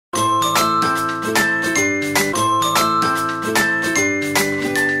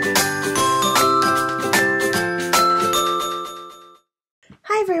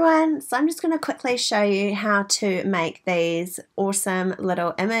questions. So I'm just going to quickly show you how to make these awesome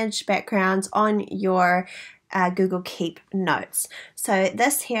little image backgrounds on your Google Keep notes. So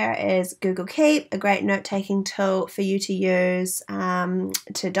this here is Google Keep, a great note-taking tool for you to use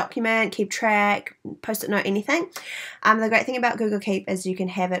to document, keep track, post-it note, anything. The great thing about Google Keep is you can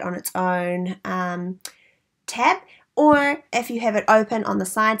have it on its own tab, or if you have it open on the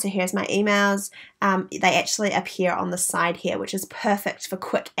side, so here's my emails, they actually appear on the side here, which is perfect for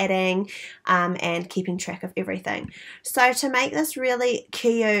quick adding and keeping track of everything. So to make this really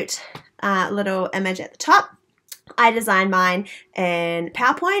cute little image at the top, I designed mine in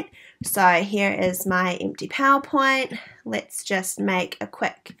PowerPoint. So here is my empty PowerPoint. Let's just make a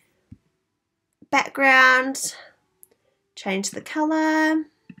quick background, change the color.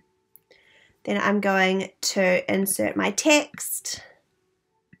 Then I'm going to insert my text,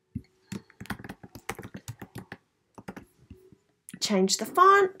 change the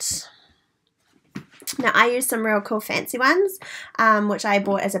font. Now I use some real cool fancy ones, which I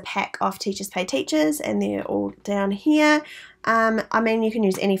bought as a pack off Teachers Pay Teachers, and they're all down here. I mean, you can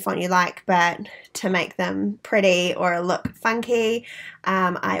use any font you like, but to make them pretty or look funky,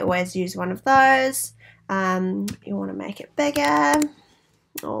 I always use one of those. You want to make it bigger.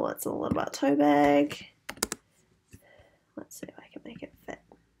 Oh, it's a little bit too big. Let's see if I can make it fit.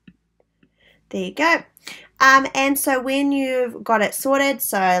 There you go. And so when you've got it sorted,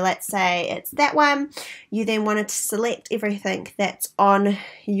 so let's say it's that one, you then want to select everything that's on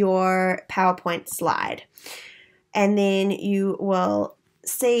your PowerPoint slide. And then you will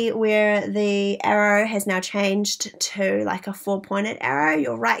see where the arrow has now changed to like a 4-pointed arrow.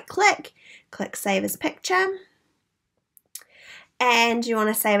 You'll right click, click Save as Picture. And you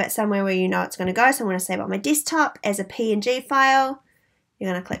want to save it somewhere where you know it's going to go. So I'm going to save it on my desktop as a PNG file.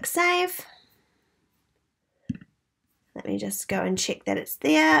 You're going to click Save. Let me just go and check that it's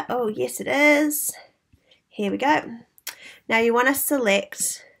there. Oh, yes, it is. Here we go. Now you want to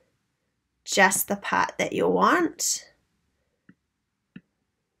select just the part that you want.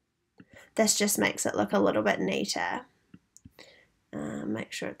 This just makes it look a little bit neater.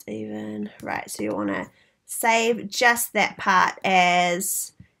 Make sure it's even. Right, so you want to save just that part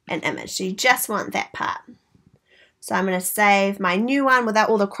as an image. So you just want that part. So I'm going to save my new one without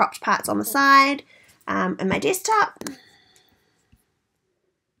all the cropped parts on the side in my desktop.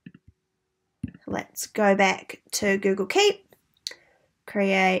 Let's go back to Google Keep,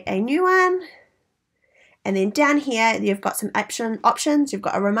 create a new one, and then down here you've got some options. You've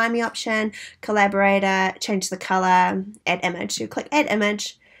got a Remind Me option, Collaborator, change the color, Add Image. So you click Add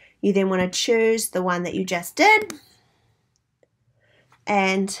Image. You then want to choose the one that you just did,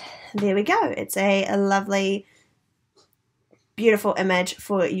 and there we go. It's a lovely, beautiful image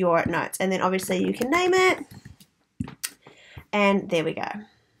for your notes. And then obviously you can name it, and there we go.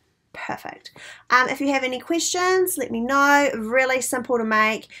 Perfect. If you have any questions, let me know. Really simple to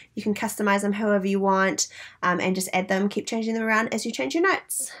make. You can customize them however you want, and just add them, keep changing them around as you change your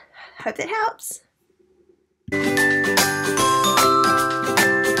notes. Hope that helps.